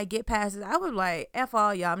great guy. Get past it. I was like, F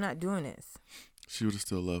all y'all. I'm not doing this. She would have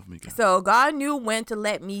still loved me, guys. So God knew when to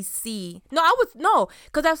let me see.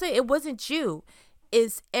 Because I was saying it wasn't you.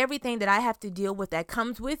 It's everything that I have to deal with that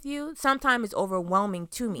comes with you. Sometimes it's overwhelming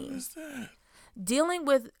to me. What is that? Dealing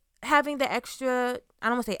with having the extra, I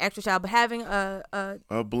don't want to say extra child, but having a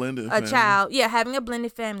blended family. child. Yeah, having a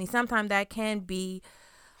blended family. Sometimes that can be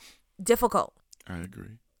difficult. I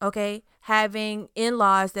agree. Okay? Having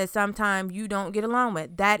in-laws that sometimes you don't get along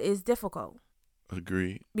with. That is difficult.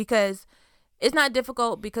 Agreed. Because it's not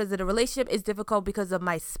difficult because of the relationship. It's difficult because of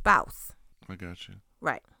my spouse. I got you.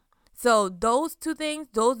 Right. So those two things,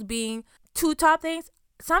 those being two top things,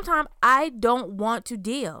 sometimes I don't want to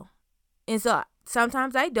deal. And so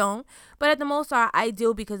sometimes I don't. But at the most part, I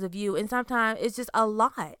deal because of you. And sometimes it's just a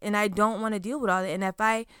lot. And I don't want to deal with all that. And if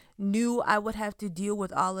I knew I would have to deal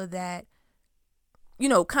with all of that,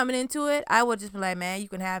 coming into it, I would just be like, man, you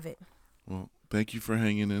can have it. Well, thank you for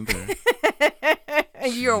hanging in there.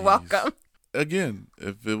 You're welcome. Again,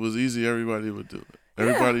 if it was easy, everybody would do it.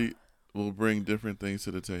 Everybody will bring different things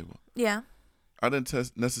to the table. Yeah. I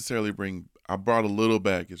didn't necessarily I brought a little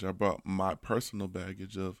baggage. I brought my personal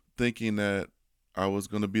baggage of thinking that I was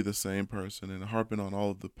going to be the same person and harping on all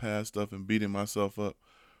of the past stuff and beating myself up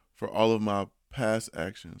for all of my past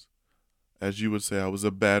actions. As you would say, I was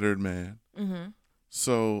a battered man. Mm-hmm.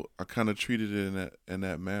 So I kind of treated it in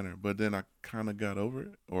that manner. But then I kind of got over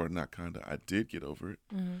it, or not kind of, I did get over it.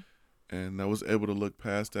 Mm-hmm. And I was able to look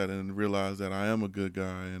past that and realize that I am a good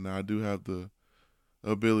guy and I do have the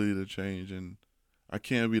ability to change, and I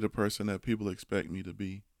can be the person that people expect me to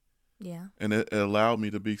be. Yeah. And it allowed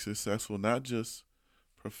me to be successful, not just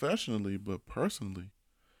professionally, but personally.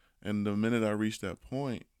 And the minute I reached that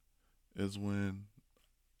point is when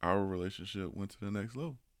our relationship went to the next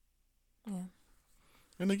level. Yeah.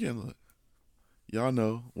 And again, look, y'all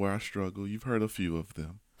know where I struggle. You've heard a few of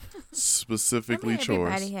them. Specifically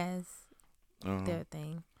chores. Everybody has their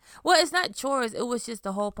thing. Well, it's not chores. It was just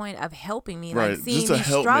the whole point of helping me. Right. Like seeing just a me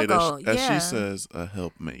helpmate, struggle. as she says, a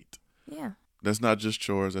helpmate. Yeah. That's not just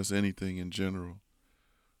chores. That's anything in general.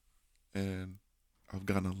 And I've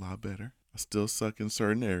gotten a lot better. I still suck in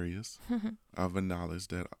certain areas. I've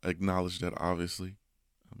acknowledged that. Obviously.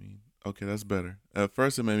 I mean, okay, that's better. At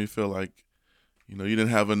first, it made me feel like, you didn't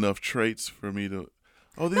have enough traits for me to.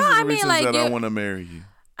 Oh, these are the reasons that I want to marry you.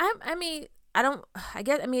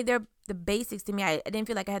 They're the basics to me. I didn't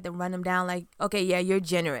feel like I had to run them down. Like, okay, yeah, you're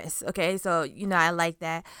generous. Okay, so I like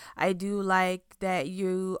that. I do like that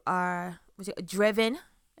you are driven.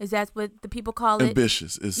 Is that what the people call it?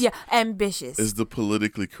 Ambitious. Ambitious is the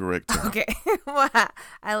politically correct term. Okay, well,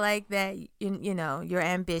 I like that. You're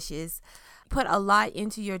ambitious. Put a lot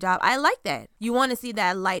into your job. I like that. You want to see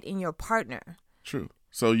that light in your partner. True.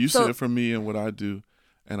 So you see it for me and what I do,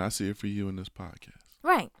 and I see it for you in this podcast.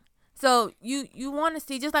 Right. So you want to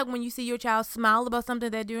see, just like when you see your child smile about something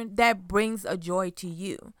they're doing, that brings a joy to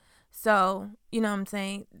you. So, you know what I'm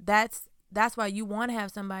saying? That's why you want to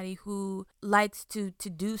have somebody who likes to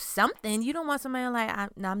do something. You don't want somebody like,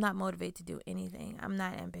 I'm not motivated to do anything. I'm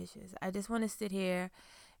not ambitious. I just want to sit here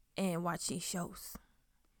and watch these shows.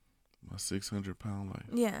 My 600-pound life.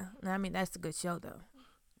 Yeah. I mean, that's a good show, though.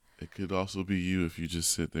 It could also be you if you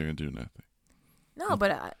just sit there and do nothing. No,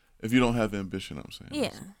 but if you don't have ambition, I'm saying. Yeah.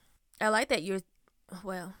 Also. I like that you're,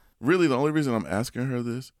 Really, the only reason I'm asking her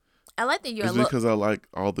this I like that you're is because I like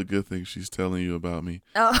all the good things she's telling you about me.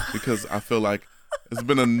 Oh. Because I feel like it's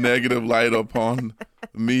been a negative light upon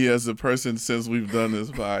me as a person since we've done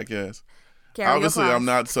this podcast. Obviously, I'm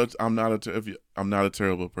not a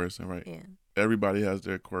terrible person, right? Yeah. Everybody has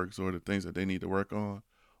their quirks or the things that they need to work on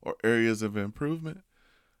or areas of improvement.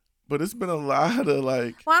 But it's been a lot of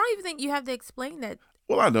like. Well, I don't even think you have to explain that.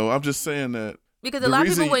 Well, I know. I'm just saying that. Because a lot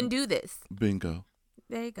of people wouldn't do this. Bingo.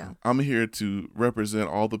 There you go. I'm here to represent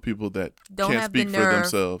all the people that can't speak for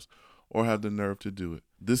themselves or have the nerve to do it.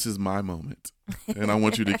 This is my moment. And I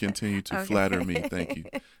want you to continue to flatter me. Thank you.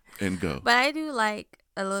 And go. But I do like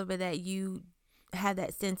a little bit that you have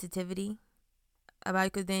that sensitivity about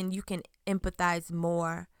it, because then you can empathize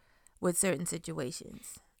more with certain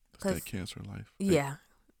situations. That's that cancer life. Yeah.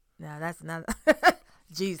 No, that's not.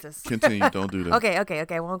 Jesus. Continue. Don't do that. Okay.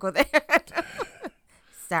 I won't go there.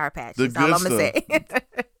 Sour Patch. That's all I'm going to say.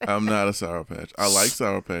 I'm not a Sour Patch. I like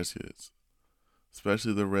Sour Patch Kids,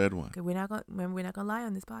 especially the red one. Okay, we're not gonna lie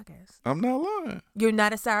on this podcast. I'm not lying. You're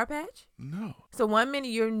not a Sour Patch? No. So 1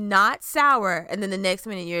 minute you're not sour, and then the next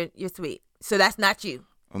minute you're sweet. So that's not you.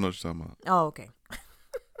 I know what you're talking about. Oh, okay.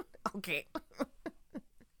 Okay.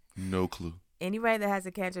 No clue. Anybody that has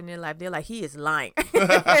a cancer in their life, they're like, he is lying.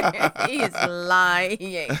 He is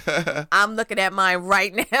lying. I'm looking at mine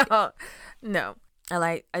right now. No.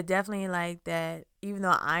 I definitely like that, even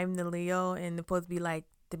though I'm the Leo and supposed to be like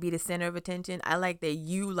to be the center of attention, I like that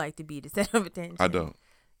you like to be the center of attention. I don't.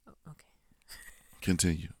 Okay.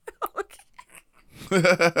 Continue.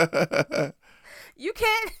 Okay. You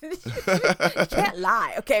can't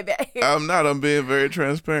lie. Okay, babe. I'm being very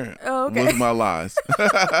transparent with my lies.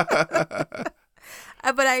 But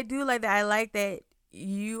I do like that. I like that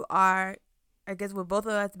you are, I guess with both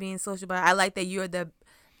of us being social, but I like that you're the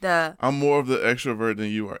I'm more of the extrovert than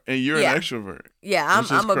you are. And you're an extrovert. Yeah,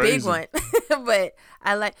 I'm a big one. But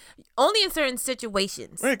I like, only in certain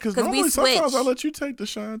situations. Right, because normally sometimes I let you take the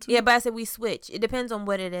shine too. Yeah, but I said we switch. It depends on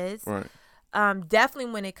what it is. Right.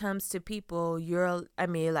 Definitely when it comes to people, your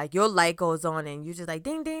light goes on and you're just like,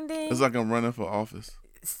 ding, ding, ding. It's like I'm running for office.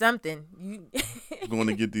 Something. You going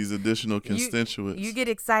to get these additional constituents. You get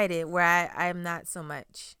excited where I'm not so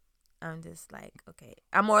much. I'm just like, okay.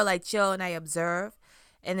 I'm more like chill and I observe.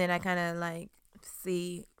 And then I kind of like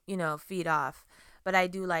see, feed off. But I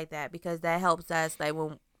do like that because that helps us. Like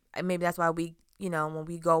maybe that's why we, when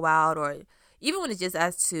we go out or even when it's just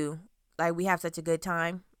us two, like we have such a good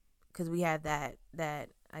time because we have that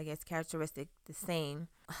I guess characteristic the same.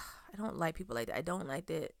 I don't like people like that. I don't like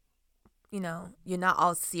that, you're not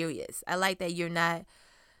all serious. I like that you're not,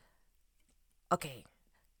 okay,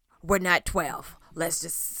 we're not 12. Let's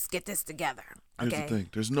just get this together. Okay. Here's the thing.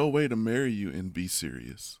 There's no way to marry you and be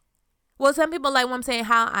serious. Well, some people like when I'm saying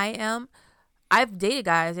how I am. I've dated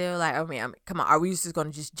guys. They're like, come on. Are we just going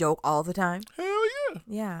to just joke all the time? Hell yeah.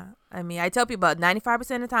 Yeah. I tell people about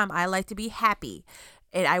 95% of the time, I like to be happy.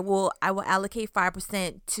 And I will allocate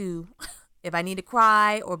 5% to If I need to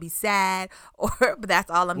cry or be sad, but that's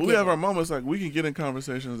all I'm We getting. have our moments like we can get in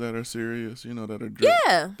conversations that are serious, that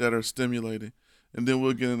are that are stimulating, and then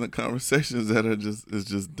we'll get into conversations that are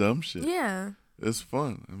just dumb shit. Yeah, it's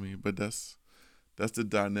fun. I mean, but that's the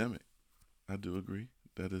dynamic. I do agree.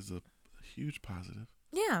 That is a huge positive.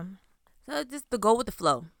 Yeah. So just the go with the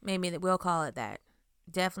flow. Maybe we'll call it that.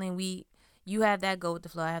 Definitely, you have that go with the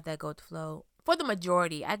flow. I have that go with the flow. For the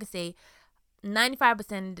majority, I could say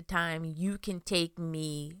 95% of the time, you can take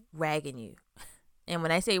me ragging you. And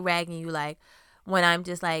when I say ragging you, like when I'm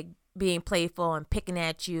just like being playful and picking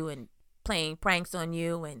at you and playing pranks on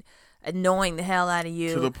you and annoying the hell out of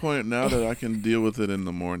you. To the point now that I can deal with it in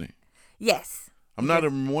the morning. Yes. I'm not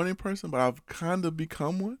a morning person, but I've kind of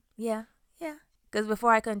become one. Yeah. Because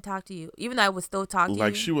before I couldn't talk to you, even though I would still talk to you.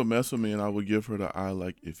 Like she would mess with me, and I would give her the eye.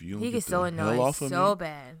 Like if you don't get the hell off of me, so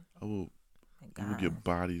bad. I will. You will get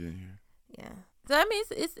bodied in here. Yeah. So I mean,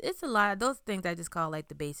 it's a lot of those things I just call like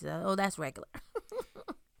the basics. Oh, that's regular.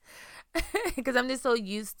 Because I'm just so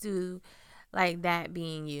used to like that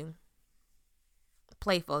being you.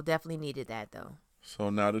 Playful, definitely needed that though. So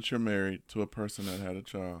now that you're married to a person that had a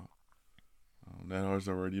child, that has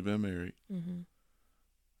already been married,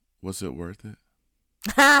 was it worth it?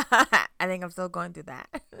 I think I'm still going through that.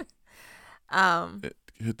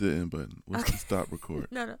 Hit the end button. What's the stop record?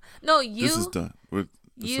 No. You. This is done.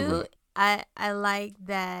 I like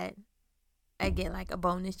that. I get like a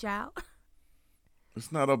bonus child.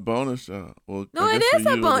 It's not a bonus child. Well, no, it is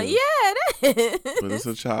a bonus. Yeah, it is. But it's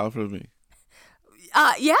a child for me.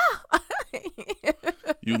 Yeah.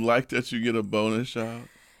 You like that you get a bonus child?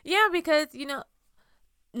 Yeah, because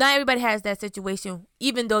not everybody has that situation.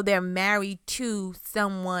 Even though they're married to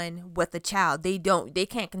someone with a child, they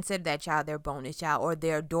can't consider that child their bonus child or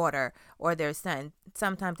their daughter or their son.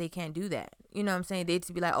 Sometimes they can't do that. You know what I'm saying? They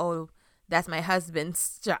just be like, oh, that's my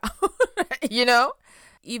husband's child.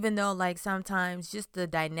 Even though like sometimes just the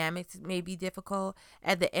dynamics may be difficult,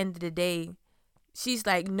 at the end of the day, she's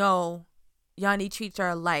like, no, Yanni treats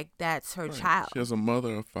her like that's her child. She has a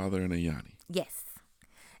mother, a father, and a Yanni. Yes.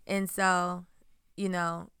 And so,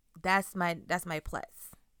 that's my plus.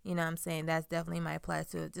 You know what I'm saying? That's definitely my plus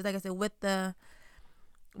too. Just like I said, with the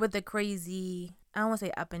crazy, I don't want to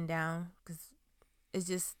say up and down because it's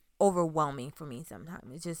just overwhelming for me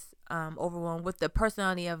sometimes. It's just overwhelming with the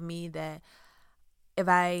personality of me that if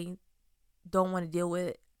I don't want to deal with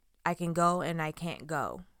it, I can go and I can't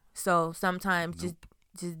go. So sometimes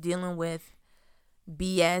just dealing with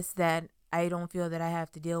BS that I don't feel that I have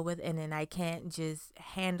to deal with, and then I can't just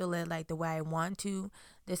handle it like the way I want to.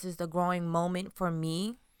 This is the growing moment for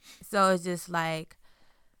me. So it's just like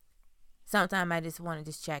sometimes I just want to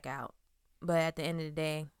just check out. But at the end of the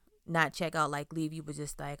day, not check out like leave you, but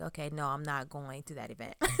just like, okay, no, I'm not going to that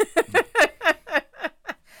event.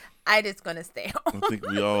 I just gonna stay home. I think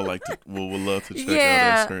we all would love to check out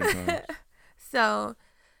at certain times. So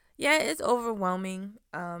yeah, it's overwhelming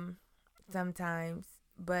sometimes,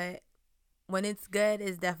 but when it's good,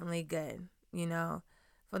 it's definitely good.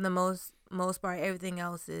 For the most part, everything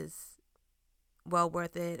else is well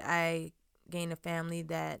worth it. I gained a family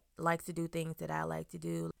that likes to do things that I like to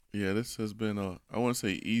do. Yeah, this has been I wouldn't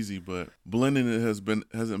say easy, but blending it hasn't been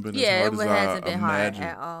as hard as I imagined. Hard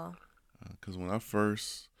at all. Because when I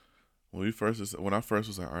first was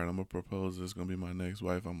like, all right, I'm gonna propose. This is gonna be my next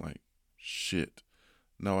wife. I'm like, shit.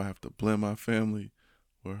 Now I have to blend my family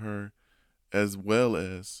with her, as well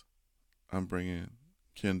as I'm bringing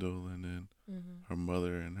Kendall and then her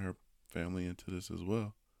mother and her family into this as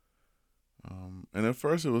well. And at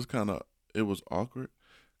first it was awkward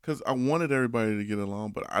because I wanted everybody to get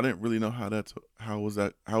along, but I didn't really know how was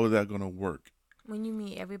that going to work. When you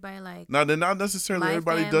mean everybody, like not necessarily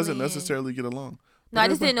everybody doesn't necessarily get along. No, I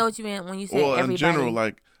just didn't know what you meant when you said everybody. In general,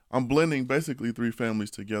 like I'm blending basically 3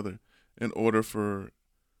 families together in order for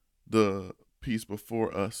the piece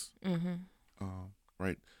before us,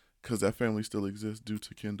 right? Because that family still exists due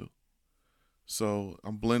to Kendall. So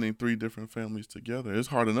I'm blending 3 different families together. It's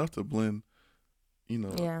hard enough to blend,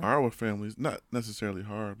 our families. Not necessarily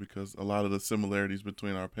hard because a lot of the similarities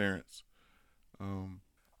between our parents. And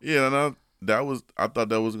I thought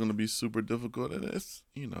that was going to be super difficult. And it's,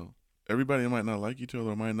 everybody might not like each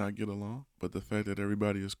other or might not get along. But the fact that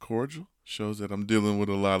everybody is cordial shows that we're dealing with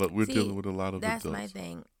a lot of adults. That's my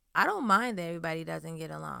thing. I don't mind that everybody doesn't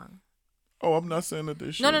get along. Oh, I'm not saying that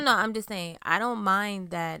they should. No. I'm just saying I don't mind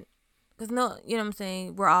that because you know what I'm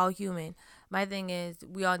saying? We're all human. My thing is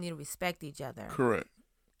we all need to respect each other. Correct.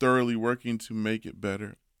 Thoroughly working to make it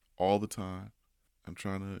better all the time. I'm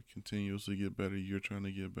trying to continuously get better. You're trying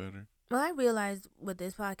to get better. Well, I realized with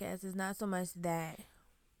this podcast is not so much that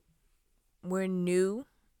we're new,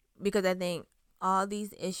 because I think all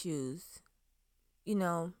these issues,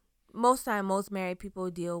 most married people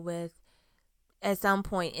deal with at some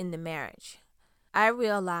point in the marriage. I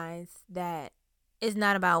realize that it's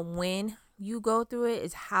not about when you go through it,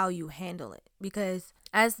 it's how you handle it. Because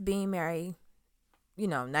us being married,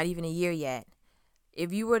 not even a year yet,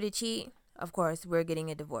 if you were to cheat, of course, we're getting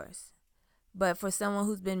a divorce. But for someone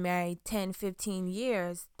who's been married 10, 15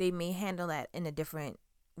 years, they may handle that in a different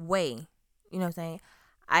way. You know what I'm saying?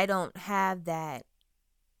 I don't have that,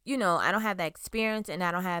 I don't have that experience, and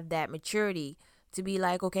I don't have that maturity to be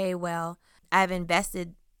like, okay, well, I've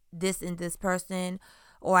invested this in this person,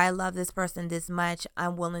 or I love this person this much,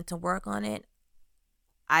 I'm willing to work on it.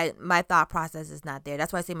 My thought process is not there.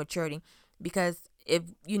 That's why I say maturity, because if,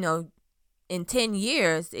 in 10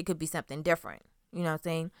 years, it could be something different. You know what I'm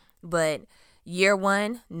saying? But year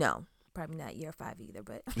 1, no. Probably not year 5 either,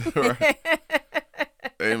 but. Right.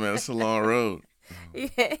 Hey, man, it's a long road.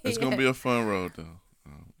 It's going to be a fun road, though.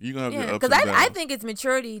 You're going to have your ups and downs. Because I think it's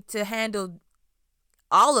maturity to handle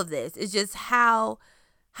all of this. It's just how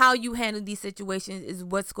you handle these situations is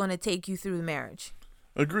what's going to take you through the marriage.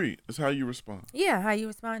 Agreed. It's how you respond. Yeah, how you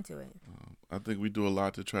respond to it. I think we do a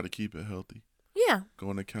lot to try to keep it healthy. Yeah.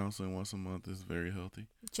 Going to counseling once a month is very healthy.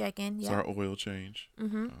 Check in. It's yeah. our oil change.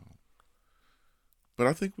 Mm-hmm. But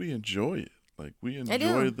I think we enjoy it. Like, we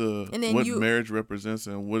enjoy what marriage represents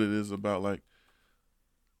and what it is about. Like,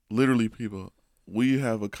 literally, people, we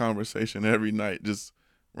have a conversation every night, just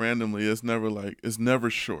randomly. It's never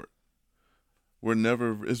short.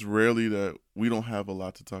 It's rarely that we don't have a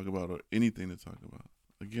lot to talk about or anything to talk about.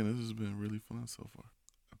 Again, this has been really fun so far.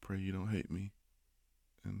 I pray you don't hate me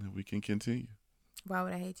and that we can continue. Why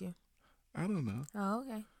would I hate you? I don't know. Oh,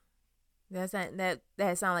 okay. That sound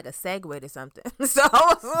like a segue to something. So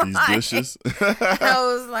I was these dishes. I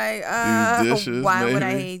was like, these dishes, why maybe. would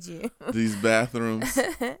I hate you? These bathrooms.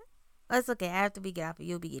 That's okay. After we get off,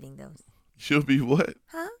 you'll be getting those. She'll be what?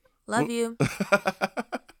 Huh? Love you. That's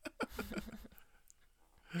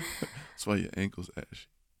why your ankles ashy.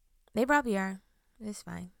 They probably are. It's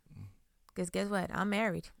fine. Because guess what? I'm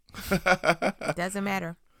married. It doesn't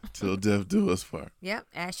matter. Till death do us part. Yep,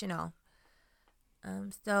 ash and all.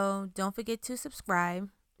 So don't forget to subscribe,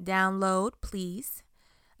 download, please.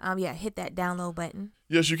 Hit that download button.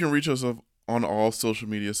 Yes, you can reach us on all social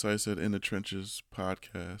media sites at In the Trenches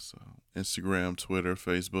Podcast, Instagram, Twitter,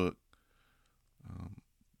 Facebook.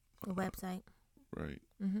 The website. Right.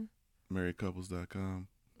 Mm-hmm. MarriedCouples.com.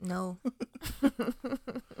 No.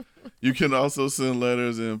 You can also send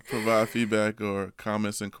letters and provide feedback or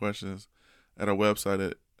comments and questions at our website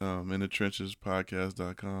at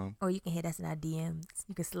inthetrenchespodcast.com. Or you can hit us in our DMs.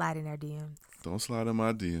 You can slide in our DMs. Don't slide in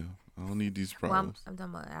my DM. I don't need these problems. Well, I'm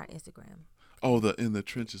talking about our Instagram. Oh, the In the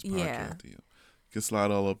Trenches podcast DM. You can slide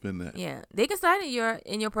all up in that. Yeah. They can slide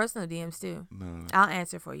in your personal DMs too. No. I'll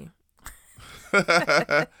answer for you.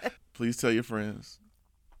 Please tell your friends.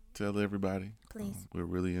 Tell everybody. Please. We're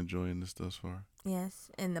really enjoying this thus far. Yes.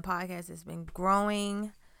 And the podcast has been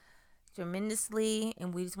growing tremendously,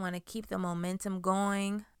 and we just want to keep the momentum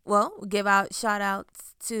going. Well, give out shout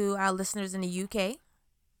outs to our listeners in the UK.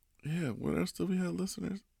 Yeah, where else do we have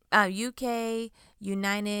listeners? UK,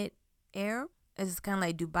 United Arab. It's kind of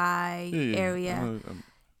like Dubai area.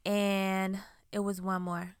 And it was one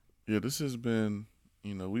more. Yeah, this has been,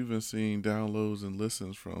 we've been seeing downloads and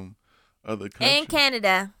listens from other countries. And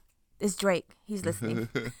Canada. It's Drake. He's listening.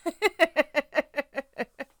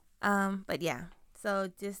 But yeah,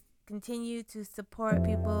 so just continue to support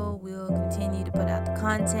people. We'll continue to put out the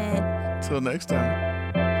content. Till next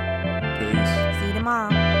time. Peace. See you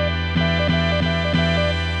tomorrow.